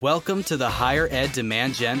Welcome to the Higher Ed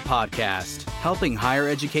Demand Gen podcast, helping higher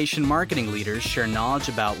education marketing leaders share knowledge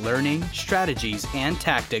about learning, strategies, and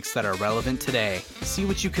tactics that are relevant today. See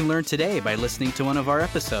what you can learn today by listening to one of our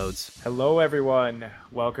episodes. Hello, everyone.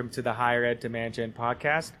 Welcome to the Higher Ed Demand Gen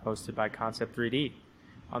podcast, hosted by Concept 3D.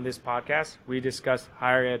 On this podcast, we discuss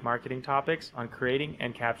higher ed marketing topics on creating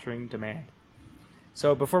and capturing demand.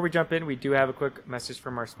 So before we jump in, we do have a quick message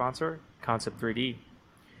from our sponsor, Concept 3D.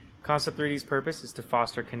 Concept 3D's purpose is to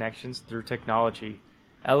foster connections through technology,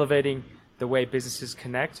 elevating the way businesses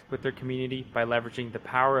connect with their community by leveraging the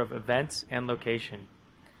power of events and location.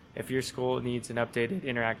 If your school needs an updated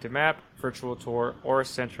interactive map, virtual tour, or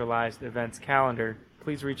centralized events calendar,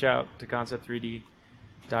 please reach out to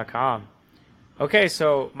concept3d.com. Okay,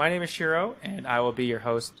 so my name is Shiro, and I will be your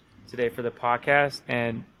host today for the podcast.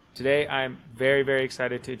 And today I'm very, very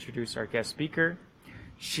excited to introduce our guest speaker.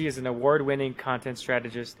 She is an award-winning content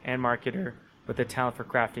strategist and marketer with a talent for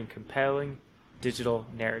crafting compelling digital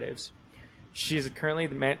narratives. She's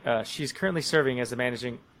currently serving as the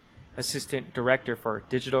managing assistant director for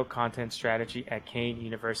digital content strategy at Kane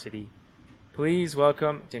University. Please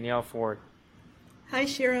welcome Danielle Ford. Hi,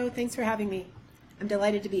 Shiro. Thanks for having me. I'm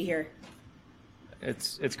delighted to be here.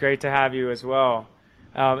 It's great to have you as well.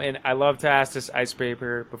 And I love to ask this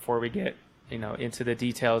icebreaker before we get into the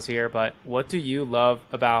details here, but what do you love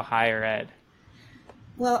about higher ed?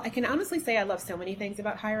 Well, I can honestly say I love so many things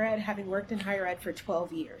about higher ed, having worked in higher ed for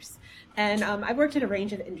 12 years. And I've worked in a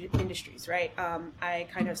range of industries, right? I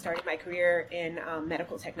kind of started my career in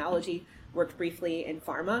medical technology, worked briefly in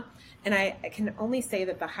pharma, and I can only say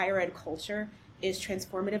that the higher ed culture is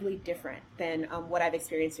transformatively different than what I've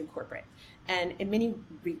experienced in corporate. And in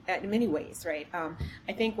many ways, right?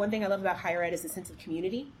 I think one thing I love about higher ed is the sense of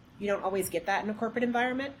community. You don't always get that in a corporate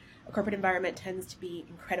environment. A corporate environment tends to be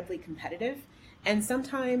incredibly competitive. And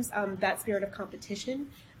sometimes that spirit of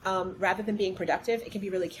competition, rather than being productive, it can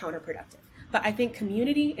be really counterproductive. But I think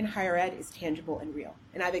community in higher ed is tangible and real,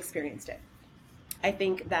 and I've experienced it. I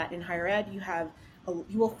think that in higher ed,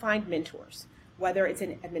 you will find mentors, whether it's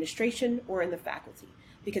in administration or in the faculty,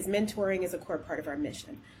 because mentoring is a core part of our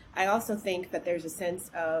mission. I also think that there's a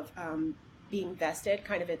sense of being vested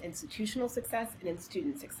kind of in institutional success and in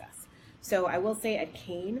student success. So I will say at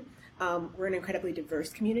Kane, we're an incredibly diverse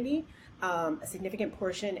community. A significant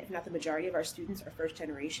portion, if not the majority of our students are first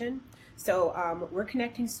generation. So we're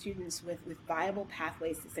connecting students with viable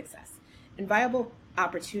pathways to success. And viable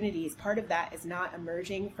opportunities, part of that is not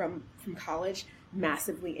emerging from college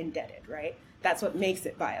massively indebted, right? That's what makes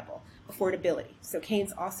it viable. Affordability. So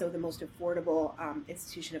Kane's also the most affordable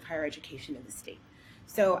institution of higher education in the state.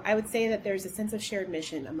 So I would say that there's a sense of shared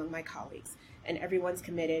mission among my colleagues, and everyone's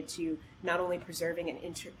committed to not only preserving an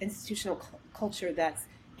institutional culture that's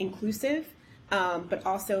inclusive, but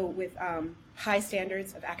also with high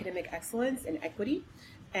standards of academic excellence and equity,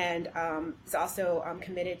 and is also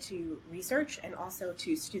committed to research and also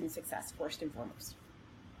to student success first and foremost.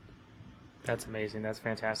 That's amazing. That's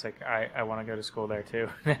fantastic. I want to go to school there too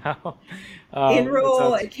now.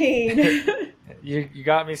 Enroll at Kane. You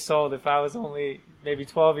got me sold. If I was only maybe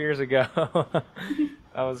 12 years ago, that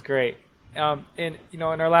was great. And in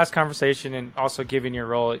our last conversation and also given your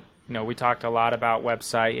role, we talked a lot about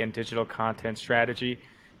website and digital content strategy.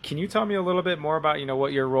 Can you tell me a little bit more about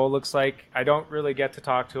what your role looks like? I don't really get to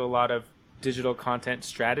talk to a lot of digital content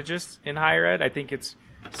strategists in higher ed. I think it's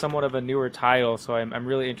somewhat of a newer title, so I'm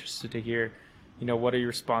really interested to hear, what are your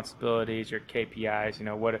responsibilities, your KPIs,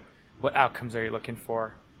 what outcomes are you looking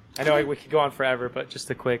for? I know we could go on forever, but just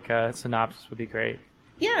a quick synopsis would be great.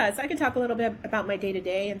 Yeah, so I can talk a little bit about my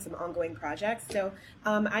day-to-day and some ongoing projects. So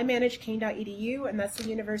I manage Kane.edu, and that's the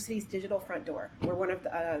university's digital front door. We're one of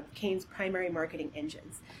Kane's primary marketing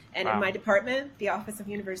engines. And Wow. In my department, the Office of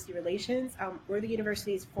University Relations, we're the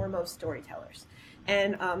university's foremost storytellers.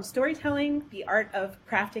 And storytelling, the art of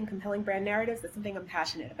crafting compelling brand narratives, is something I'm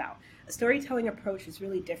passionate about. A storytelling approach is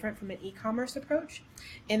really different from an e-commerce approach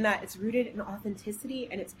in that it's rooted in authenticity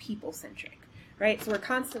and it's people-centric. Right, so we're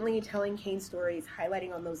constantly telling Kane stories,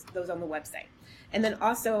 highlighting on those on the website, and then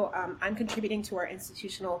also I'm contributing to our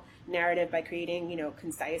institutional narrative by creating,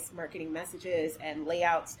 concise marketing messages and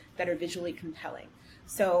layouts that are visually compelling.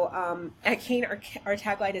 So at Kane, our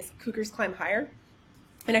tagline is "Cougars Climb Higher,"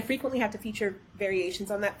 and I frequently have to feature variations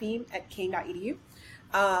on that theme at Kane.edu.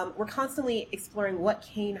 We're constantly exploring what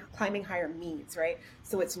Kane climbing higher means, right?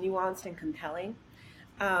 So it's nuanced and compelling.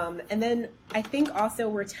 And then I think also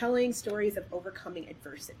we're telling stories of overcoming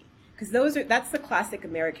adversity, because that's the classic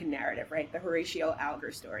American narrative, right? The Horatio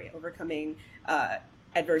Alger story, overcoming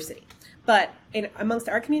adversity. But amongst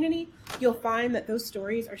our community, you'll find that those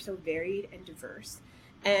stories are so varied and diverse.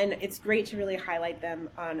 And it's great to really highlight them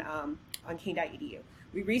on Kane.edu.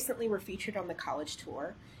 We recently were featured on the college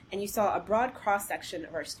tour, and you saw a broad cross-section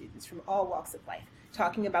of our students from all walks of life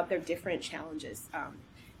talking about their different challenges,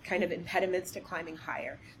 kind of impediments to climbing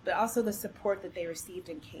higher, but also the support that they received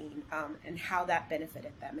in Kane, and how that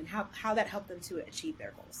benefited them and how that helped them to achieve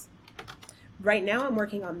their goals. Right now, I'm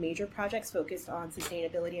working on major projects focused on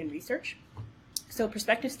sustainability and research. So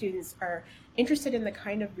prospective students are interested in the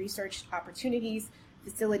kind of research opportunities,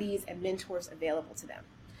 facilities, and mentors available to them.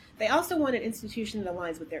 They also want an institution that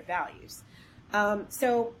aligns with their values.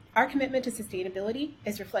 So our commitment to sustainability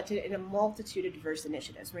is reflected in a multitude of diverse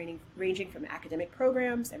initiatives, ranging from academic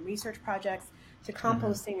programs and research projects to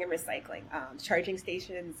composting and recycling, charging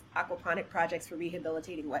stations, aquaponic projects for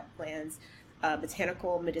rehabilitating wetlands,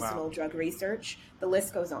 botanical, medicinal drug research. The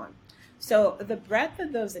list goes on. So the breadth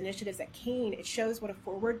of those initiatives at Kane, it shows what a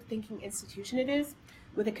forward-thinking institution it is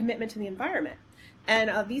with a commitment to the environment.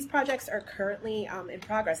 And these projects are currently in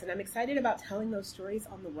progress, and I'm excited about telling those stories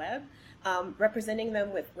on the web, representing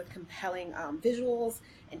them with compelling visuals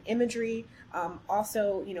and imagery.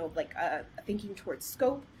 Also, thinking towards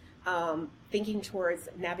scope, thinking towards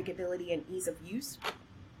navigability and ease of use.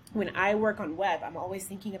 When I work on web, I'm always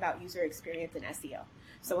thinking about user experience and SEO.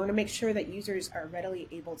 So I want to make sure that users are readily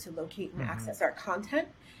able to locate and access our content,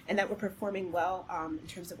 and that we're performing well in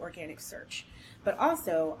terms of organic search. But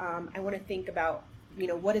also, I want to think about,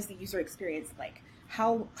 what is the user experience like?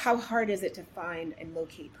 How hard is it to find and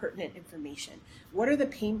locate pertinent information? What are the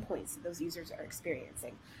pain points that those users are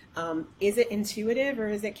experiencing? Is it intuitive or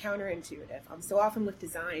is it counterintuitive? So often with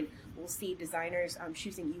design, we'll see designers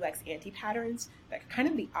choosing UX anti-patterns that are kind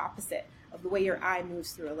of the opposite of the way your eye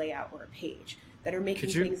moves through a layout or a page, that are making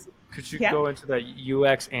things. Could you go into the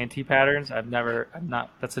UX anti-patterns?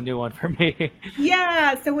 That's a new one for me.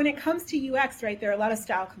 Yeah, so when it comes to UX, right, there are a lot of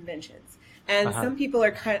style conventions. And some people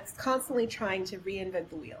are constantly trying to reinvent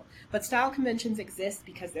the wheel. But style conventions exist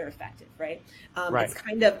because they're effective, right? It's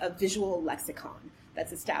kind of a visual lexicon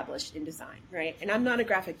that's established in design, right? And I'm not a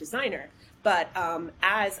graphic designer, but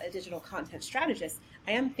as a digital content strategist,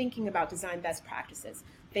 I am thinking about design best practices.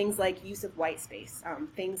 Things like use of white space,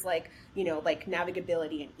 things like, like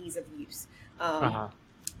navigability and ease of use.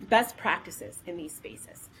 Best practices in these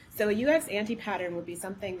spaces. So a UX anti-pattern would be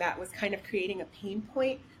something that was kind of creating a pain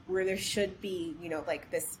point where there should be,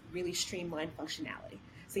 this really streamlined functionality.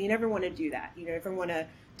 So you never want to do that. You never want to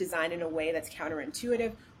design in a way that's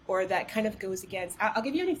counterintuitive or that kind of goes against. I'll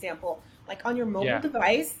give you an example. Like on your mobile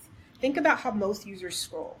device, think about how most users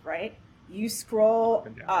scroll, right? You scroll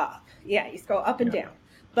up. Yeah, you scroll up and down.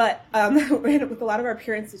 But with a lot of our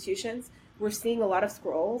peer institutions, we're seeing a lot of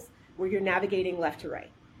scrolls where you're navigating left to right.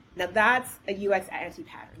 Now that's a UX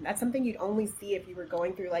anti-pattern. That's something you'd only see if you were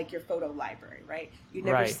going through like your photo library, right? You'd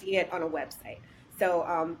never see it on a website.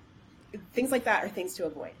 So things like that are things to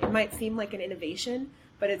avoid. It might seem like an innovation,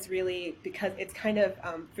 but it's really because it's kind of,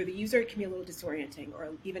 for the user, it can be a little disorienting or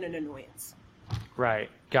even an annoyance. Right.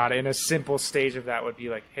 Got it. And a simple stage of that would be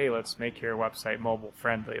like, hey, let's make your website mobile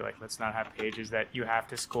friendly. Like, let's not have pages that you have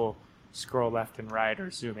to scroll left and right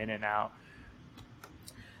or zoom in and out.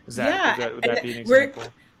 Would that be an example?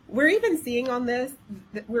 We're even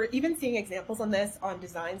seeing examples on this on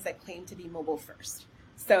designs that claim to be mobile first.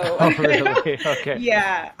 So, really? Okay.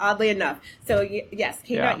 Yeah, oddly enough. So yes,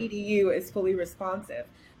 Kane.edu is fully responsive,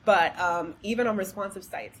 but even on responsive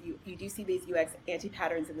sites, you do see these UX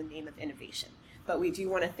anti-patterns in the name of innovation. But we do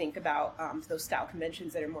want to think about those style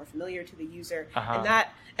conventions that are more familiar to the user,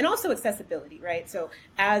 and also accessibility, right? So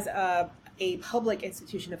as a public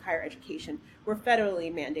institution of higher education, we're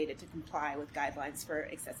federally mandated to comply with guidelines for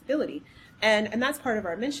accessibility. And that's part of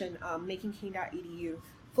our mission, making Kane.edu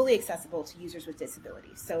fully accessible to users with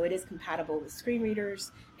disabilities. So it is compatible with screen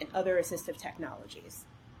readers and other assistive technologies.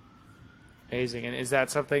 Amazing. And is that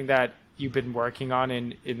something that you've been working on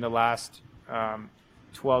in the last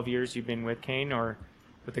 12 years you've been with Kane, or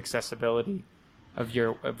with accessibility of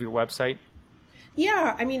your website?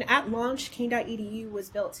 Yeah, I mean, at launch, Kane.edu was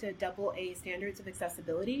built to AA standards of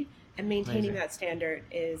accessibility, and maintaining that standard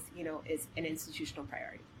is an institutional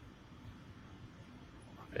priority.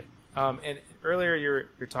 Okay. And earlier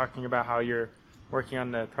you're talking about how you're working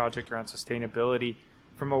on the project around sustainability.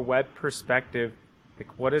 From a web perspective,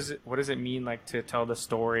 like what does it mean like to tell the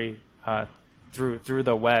story through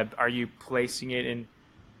the web? Are you placing it in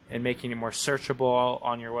and making it more searchable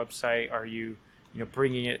on your website? Are you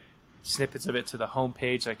bringing snippets of it to the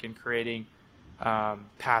homepage, like in creating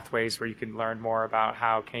pathways where you can learn more about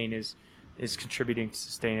how Kane is contributing to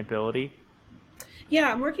sustainability?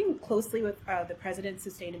 Yeah, I'm working closely with the President's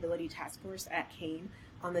Sustainability Task Force at Kane.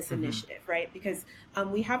 on this initiative, right? Because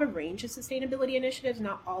we have a range of sustainability initiatives,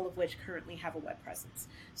 not all of which currently have a web presence.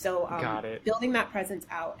 So building that presence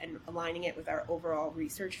out and aligning it with our overall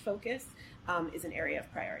research focus is an area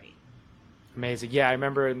of priority. Amazing. Yeah, I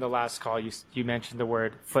remember in the last call you mentioned the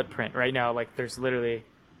word footprint. Right now, like there's literally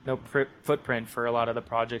no footprint for a lot of the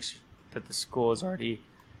projects that the school is already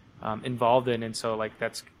involved in, and so like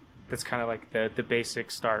that's kind of like the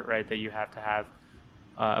basic start, right? That you have to have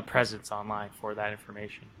a presence online for that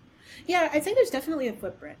information. Yeah, I'd say there's definitely a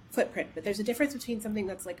footprint, but there's a difference between something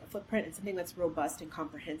that's like a footprint and something that's robust and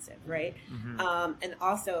comprehensive, right? And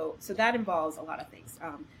also, so that involves a lot of things,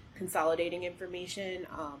 consolidating information,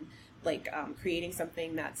 creating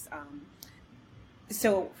something that's,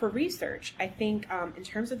 so for research, I think in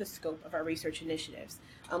terms of the scope of our research initiatives,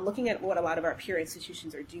 looking at what a lot of our peer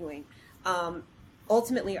institutions are doing,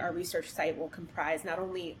 ultimately our research site will comprise not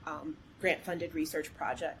only grant-funded research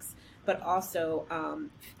projects, but also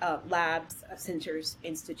labs, centers,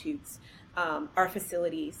 institutes, our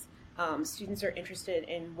facilities. Students are interested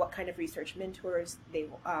in what kind of research mentors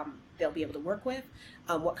they'll be able to work with,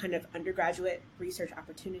 what kind of undergraduate research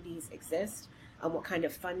opportunities exist, what kind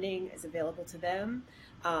of funding is available to them.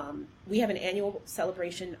 We have an annual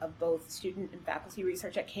celebration of both student and faculty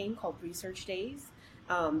research at Kane called Research Days.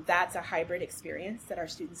 That's a hybrid experience that our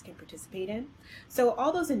students can participate in. So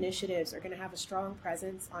all those initiatives are going to have a strong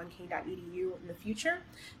presence on kane.edu in the future,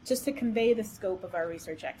 just to convey the scope of our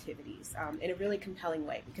research activities in a really compelling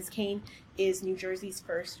way, because Kane is New Jersey's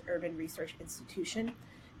first urban research institution,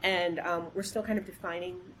 and we're still kind of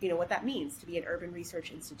defining, what that means to be an urban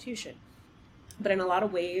research institution. But in a lot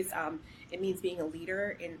of ways, it means being a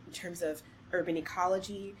leader in terms of urban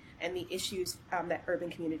ecology and the issues that urban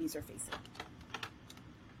communities are facing.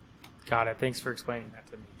 Got it. Thanks for explaining that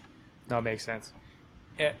to me. No, it makes sense.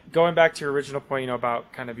 Going back to your original point,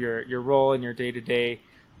 about kind of your role in your day-to-day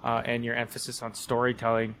and your emphasis on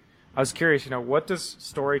storytelling, I was curious, what does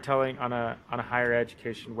storytelling on a higher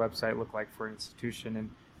education website look like for an institution, and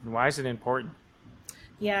why is it important?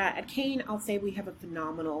 Yeah, at Kane, I'll say we have a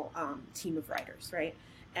phenomenal team of writers, right?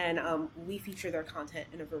 And we feature their content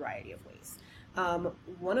in a variety of ways.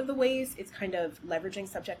 One of the ways is kind of leveraging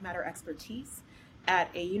subject matter expertise.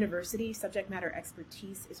 At a university, subject matter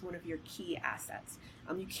expertise is one of your key assets.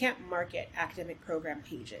 You can't market academic program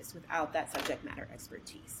pages without that subject matter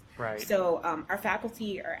expertise. Right. So our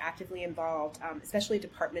faculty are actively involved, especially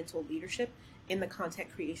departmental leadership, in the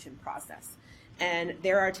content creation process. And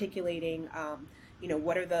they're articulating,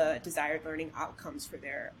 what are the desired learning outcomes for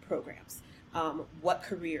their programs? What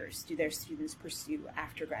careers do their students pursue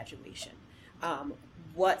after graduation?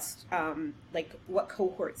 What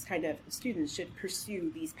cohorts kind of students should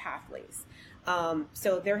pursue these pathways.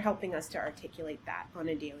 So they're helping us to articulate that on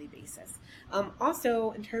a daily basis.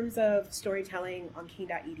 Also, in terms of storytelling on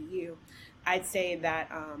kane.edu, I'd say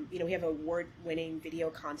that, we have an award-winning video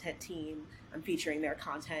content team. I'm featuring their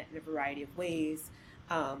content in a variety of ways.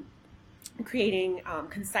 Creating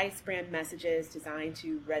concise brand messages designed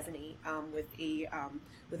to resonate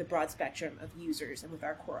with a broad spectrum of users and with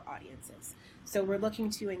our core audiences. So we're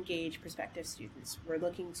looking to engage prospective students. We're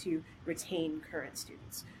looking to retain current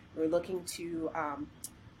students. We're looking to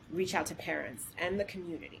reach out to parents and the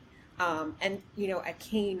community. At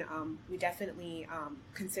Kane, we definitely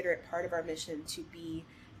consider it part of our mission to be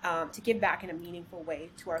to give back in a meaningful way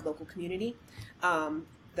to our local community.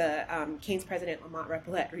 Kane's president, Lamont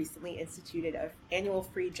Repillette, recently instituted an annual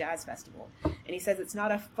free jazz festival. And he says it's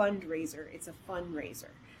not a fundraiser, it's a fundraiser.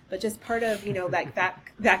 But just part of,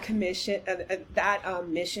 that commission, that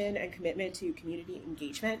mission and commitment to community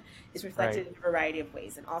engagement is reflected in a variety of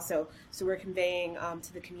ways. And also, so we're conveying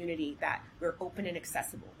to the community that we're open and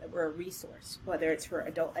accessible, that we're a resource, whether it's for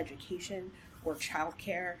adult education or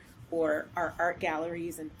childcare, or our art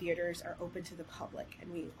galleries and theaters are open to the public,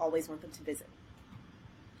 and we always want them to visit.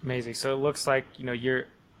 Amazing. So it looks like,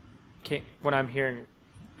 what I'm hearing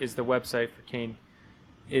is the website for Kane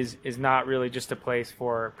is not really just a place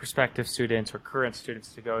for prospective students or current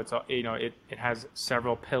students to go. It's it has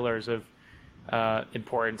several pillars of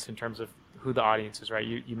importance in terms of who the audience is, right?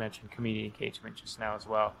 You mentioned community engagement just now as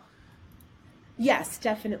well. Yes,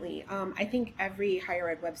 definitely. I think every higher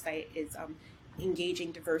ed website is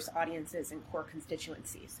engaging diverse audiences and core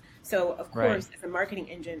constituencies. So, of course, as a marketing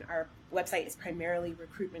engine, our website is primarily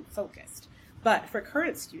recruitment focused. But for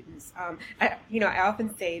current students, I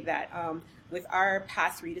often say that with our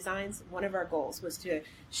past redesigns, one of our goals was to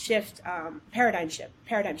shift paradigm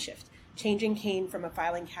shift, changing Kane from a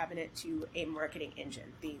filing cabinet to a marketing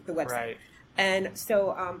engine, the website. Right. And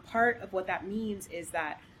so part of what that means is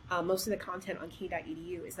that most of the content on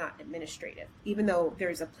Kane.edu is not administrative, even though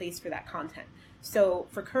there's a place for that content. So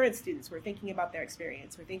for current students, we're thinking about their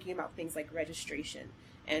experience. We're thinking about things like registration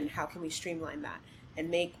and how can we streamline that and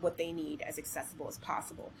make what they need as accessible as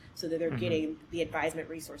possible so that they're getting the advisement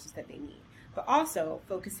resources that they need. But also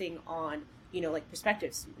focusing on, like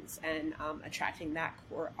prospective students and attracting that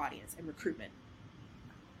core audience and recruitment.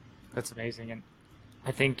 That's amazing. And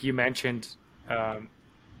I think you mentioned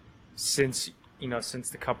since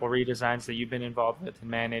the couple redesigns that you've been involved with and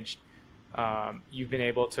managed, you've been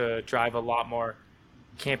able to drive a lot more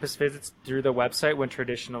campus visits through the website when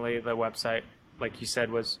traditionally the website, like you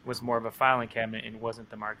said, was more of a filing cabinet and wasn't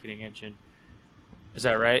the marketing engine. Is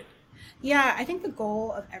that right? Yeah, I think the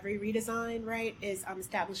goal of every redesign, right, is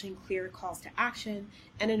establishing clear calls to action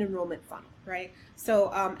and an enrollment funnel, right? So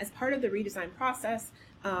as part of the redesign process,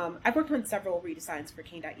 I've worked on several redesigns for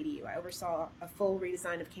Kane.edu. I oversaw a full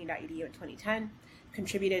redesign of Kane.edu in 2010,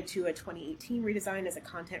 contributed to a 2018 redesign as a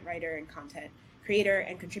content writer and content creator,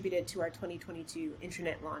 and contributed to our 2022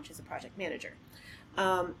 intranet launch as a project manager.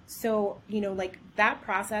 So, like that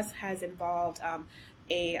process has involved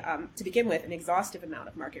to begin with, an exhaustive amount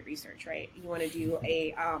of market research, right? You want to do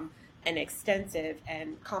an extensive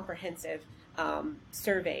and comprehensive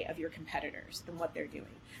survey of your competitors and what they're doing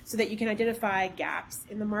so that you can identify gaps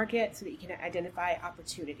in the market, so that you can identify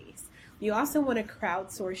opportunities. You also want to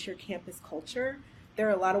crowdsource your campus culture. There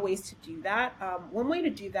are a lot of ways to do that. One way to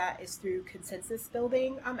do that is through consensus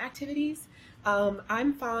building activities.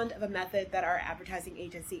 I'm fond of a method that our advertising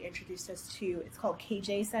agency introduced us to. It's called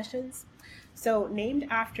KJ sessions. So named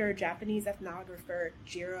after Japanese ethnographer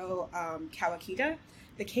Jiro Kawakita,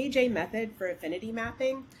 the KJ method for affinity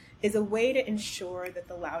mapping is a way to ensure that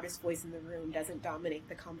the loudest voice in the room doesn't dominate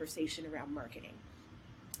the conversation around marketing.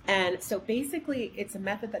 And so basically, it's a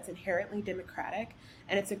method that's inherently democratic,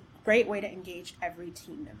 and it's a great way to engage every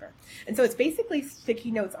team member. And so it's basically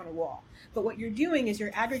sticky notes on a wall. But what you're doing is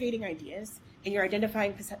you're aggregating ideas, and you're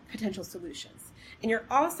identifying potential solutions. And you're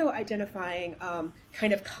also identifying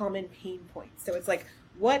kind of common pain points. So it's like,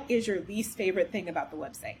 what is your least favorite thing about the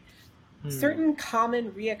website? Certain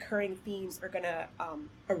common reoccurring themes are going to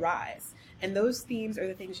arise. And those themes are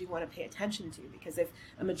the things you want to pay attention to, because if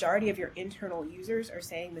a majority of your internal users are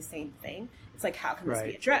saying the same thing, it's like, how can this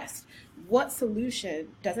be addressed? What solution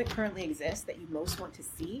doesn't currently exist that you most want to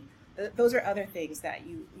see? Those are other things that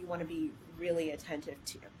you want to be really attentive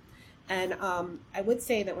to. And I would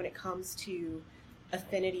say that when it comes to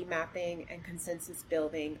affinity mapping and consensus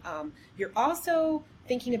building, you're also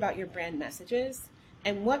thinking about your brand messages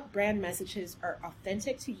and what brand messages are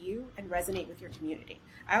authentic to you and resonate with your community.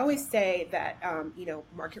 I always say that,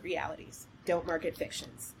 market realities, don't market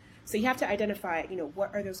fictions. So you have to identify,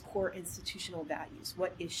 what are those core institutional values?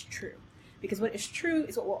 What is true? Because what is true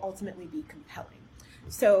is what will ultimately be compelling.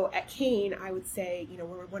 So at Kane, I would say,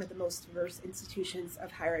 we're one of the most diverse institutions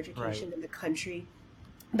of higher education in the country.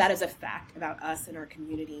 That is a fact about us and our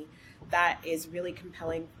community. That is really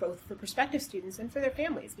compelling both for prospective students and for their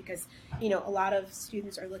families, because, a lot of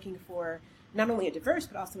students are looking for not only a diverse,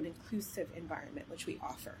 but also an inclusive environment, which we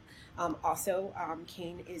offer.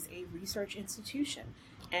 Kane is a research institution,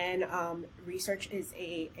 and research is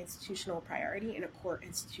a institutional priority and a core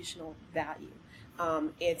institutional value.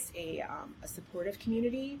 It's a supportive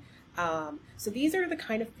community. So these are the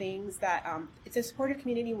kind of things that, it's a supportive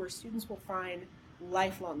community where students will find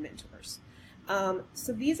lifelong mentors.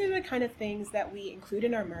 So these are the kind of things that we include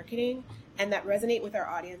in our marketing and that resonate with our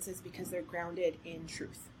audiences because they're grounded in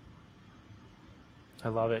truth. I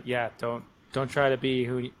love it. Yeah, don't try to be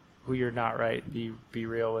who you're not, right? Be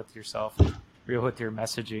real with yourself, real with your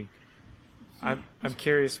messaging. I'm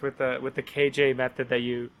curious with the KJ method that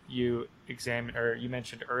you examined or you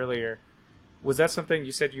mentioned earlier. Was that something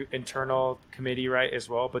you said internal committee, right, as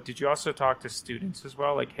well? But did you also talk to students as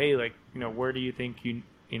well? Like, hey, where do you think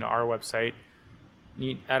our website?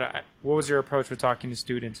 What was your approach with talking to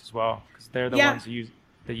students as well? Because they're the ones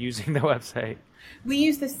using the website. We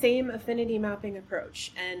use the same affinity mapping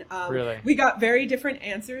approach, and really? We got very different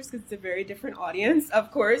answers because it's a very different audience, of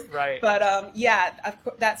course. Right. But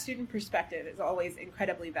that student perspective is always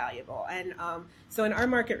incredibly valuable. And so in our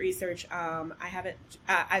market research,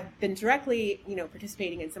 I've been directly,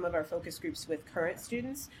 participating in some of our focus groups with current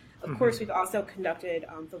students. Of course, we've also conducted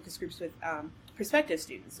focus groups with prospective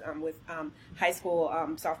students, with high school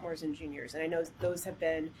sophomores and juniors, and I know those have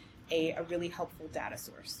been a really helpful data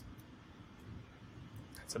source.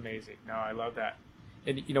 That's amazing. No, I love that.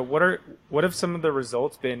 And what have some of the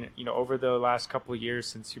results been, over the last couple of years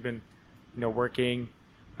since you've been, working,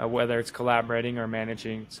 whether it's collaborating or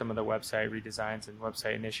managing some of the website redesigns and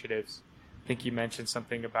website initiatives? think you mentioned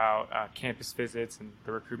something about campus visits and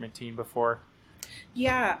the recruitment team before.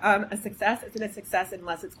 Yeah, a success isn't a success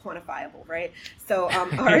unless it's quantifiable, right? So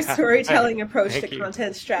our storytelling approach to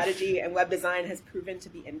content strategy and web design has proven to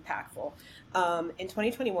be impactful. In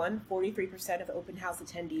 2021, 43% of open house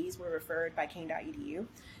attendees were referred by Kane.edu,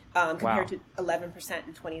 compared to 11%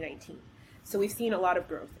 in 2019. So we've seen a lot of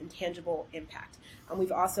growth and tangible impact.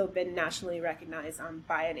 We've also been nationally recognized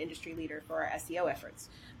by an industry leader for our SEO efforts.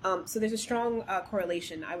 So there's a strong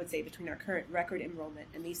correlation, I would say, between our current record enrollment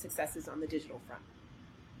and these successes on the digital front.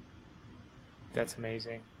 That's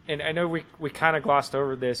amazing. And I know we kind of glossed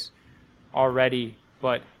over this already,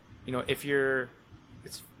 but if you're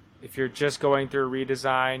just going through a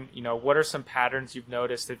redesign, what are some patterns you've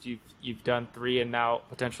noticed if you've done 3 and now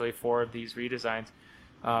potentially 4 of these redesigns?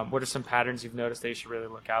 What are some patterns you've noticed that you should really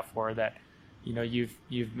look out for that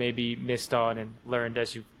you've maybe missed on and learned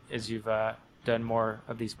as you've done more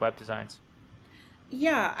of these web designs?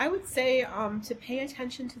 Yeah, I would say to pay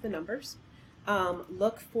attention to the numbers.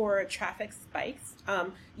 Look for traffic spikes.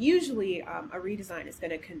 Usually a redesign is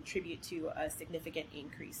going to contribute to a significant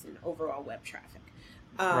increase in overall web traffic.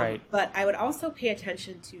 Right. But I would also pay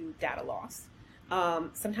attention to data loss.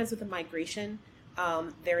 Sometimes with a migration,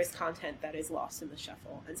 there is content that is lost in the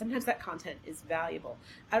shuffle, and sometimes that content is valuable.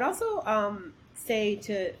 I'd also say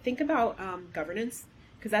to think about governance,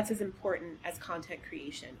 because that's as important as content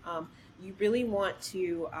creation. You really want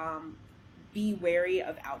to be wary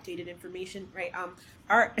of outdated information, right?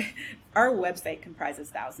 Our website comprises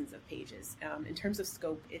thousands of pages. In terms of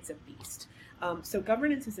scope, it's a beast. So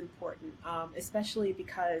governance is important, especially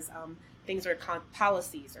because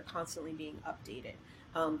policies are constantly being updated.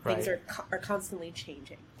 Things are constantly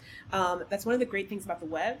changing. That's one of the great things about the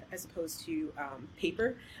web as opposed to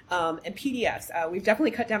paper and PDFs. We've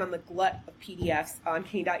definitely cut down on the glut of PDFs on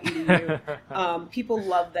Kane.edu. People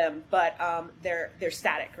love them, but they're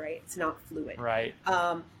static, right? It's not fluid. Right.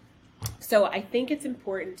 So I think it's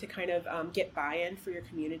important to kind of get buy-in for your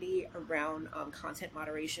community around content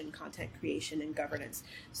moderation, content creation, and governance,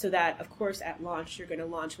 so that, of course, at launch, you're going to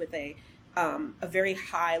launch with a very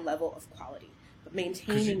high level of quality, but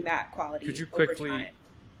maintaining that quality over time. Could you quickly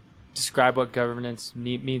describe what governance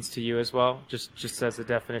means to you as well, just as a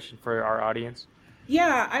definition for our audience?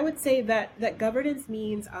 Yeah, I would say that governance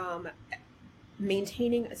means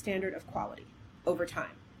maintaining a standard of quality over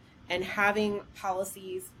time and having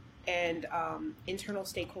policies and internal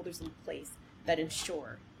stakeholders in place that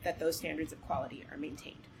ensure that those standards of quality are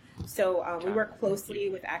maintained. So we work closely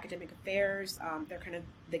with academic affairs. They're kind of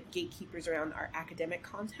the gatekeepers around our academic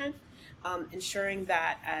content, ensuring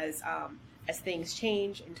that as things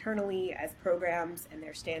change internally, as programs and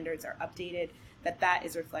their standards are updated, that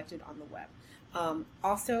is reflected on the web.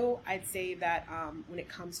 Also, I'd say that when it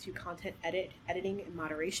comes to content editing and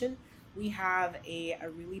moderation, we have a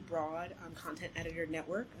really broad content editor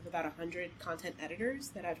network of about 100 content editors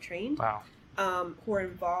that I've trained. Wow. Who are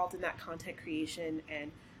involved in that content creation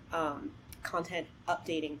and content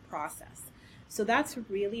updating process. So that's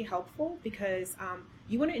really helpful because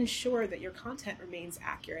you want to ensure that your content remains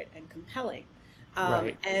accurate and compelling.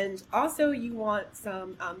 Right. And also you want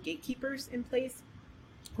some gatekeepers in place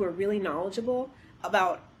who are really knowledgeable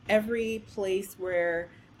about every place where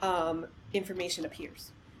information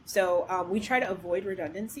appears. So we try to avoid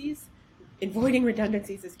redundancies. Avoiding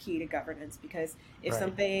redundancies is key to governance because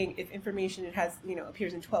if information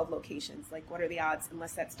appears in 12 locations, like what are the odds,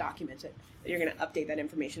 unless that's documented, that you're going to update that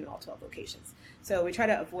information in all 12 locations? So we try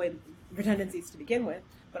to avoid redundancies to begin with,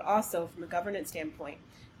 but also from a governance standpoint,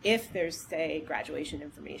 if there's, say, graduation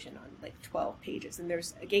information on like 12 pages, and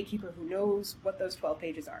there's a gatekeeper who knows what those 12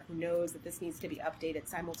 pages are, who knows that this needs to be updated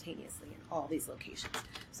simultaneously in all these locations.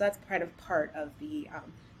 So that's kind of part of the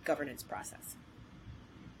governance process.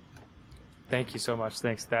 Thank you so much.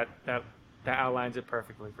 Thanks. That outlines it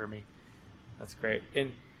perfectly for me. That's great.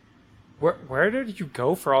 And where did you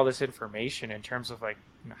go for all this information in terms of like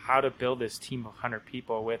how to build this team of 100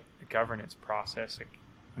 people with the governance process? Like,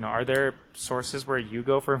 are there sources where you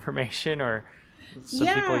go for information or some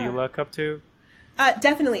people you look up to?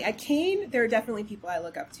 Definitely. At Kane, there are definitely people I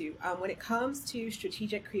look up to. When it comes to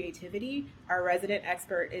strategic creativity, our resident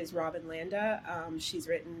expert is Robin Landa. She's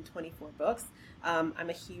written 24 books. I'm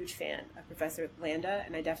a huge fan of Professor Landa,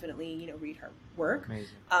 and I definitely, read her work.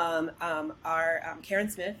 Amazing. Our Karen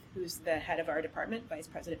Smith, who's the head of our department, vice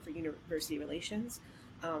president for university relations,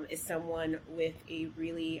 is someone with a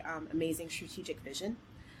really amazing strategic vision,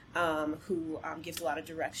 who gives a lot of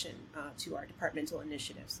direction to our departmental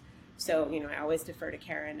initiatives. So, I always defer to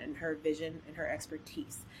Karen and her vision and her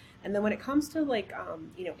expertise. And then when it comes to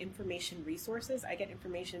information resources, I get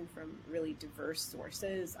information from really diverse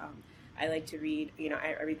sources. I like to read,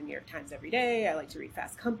 I read the New York Times every day. I like to read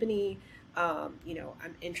Fast Company. I'm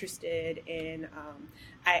interested in,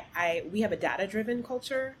 we have a data-driven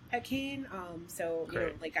culture at Kane. I'm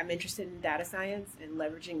interested in data science and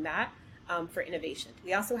leveraging that for innovation.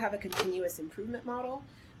 We also have a continuous improvement model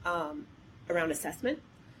around assessment.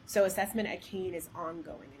 So assessment at Kane is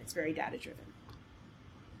ongoing and it's very data-driven.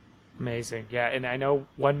 Amazing. Yeah, and I know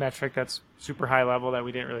one metric that's super high level that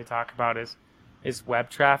we didn't really talk about is web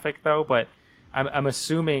traffic, though. But I'm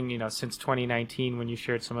assuming, since 2019, when you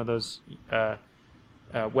shared some of those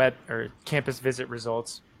web or campus visit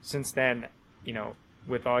results, since then,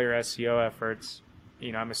 with all your SEO efforts,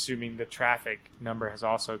 I'm assuming the traffic number has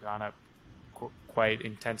also gone up quite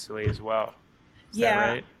intensely as well. Is that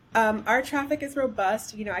right? Our traffic is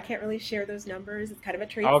robust. I can't really share those numbers. It's kind of a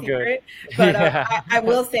trade All secret. Good. But Yeah. I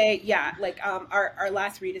will say, our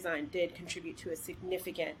last redesign did contribute to a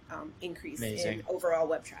significant increase Amazing. in overall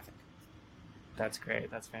web traffic. That's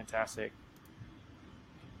great. That's fantastic.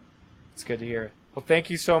 It's good to hear. Well, thank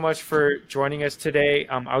you so much for joining us today.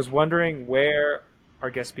 I was wondering where our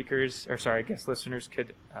guest listeners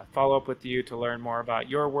could follow up with you to learn more about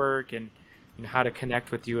your work and how to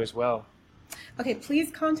connect with you as well. Okay,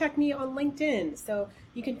 please contact me on LinkedIn. So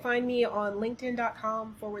you can find me on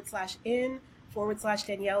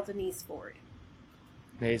linkedin.com/in/Danielle Denise Ford.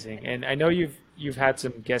 Amazing. And I know you've had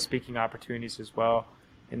some guest speaking opportunities as well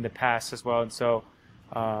in the past as well. And so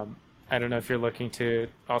I don't know if you're looking to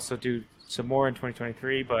also do some more in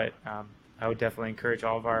 2023, but I would definitely encourage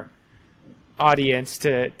all of our audience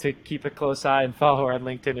to keep a close eye and follow her on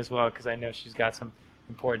LinkedIn as well, because I know she's got some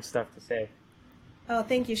important stuff to say. Oh,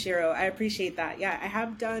 thank you, Shiro. I appreciate that. Yeah, I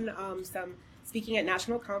have done some speaking at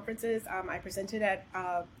national conferences. I presented at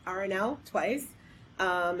RNL twice.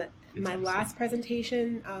 My last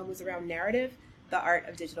presentation was around narrative, the art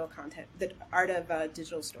of digital content, the art of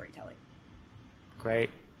digital storytelling. Great.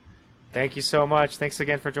 Thank you so much. Thanks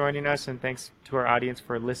again for joining us, and thanks to our audience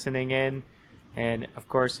for listening in. And of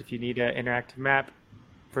course, if you need an interactive map,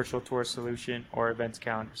 virtual tour solution, or events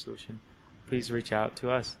calendar solution, please reach out to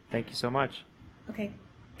us. Thank you so much. Okay.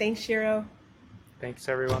 Thanks, Shiro. Thanks,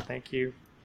 everyone. Thank you.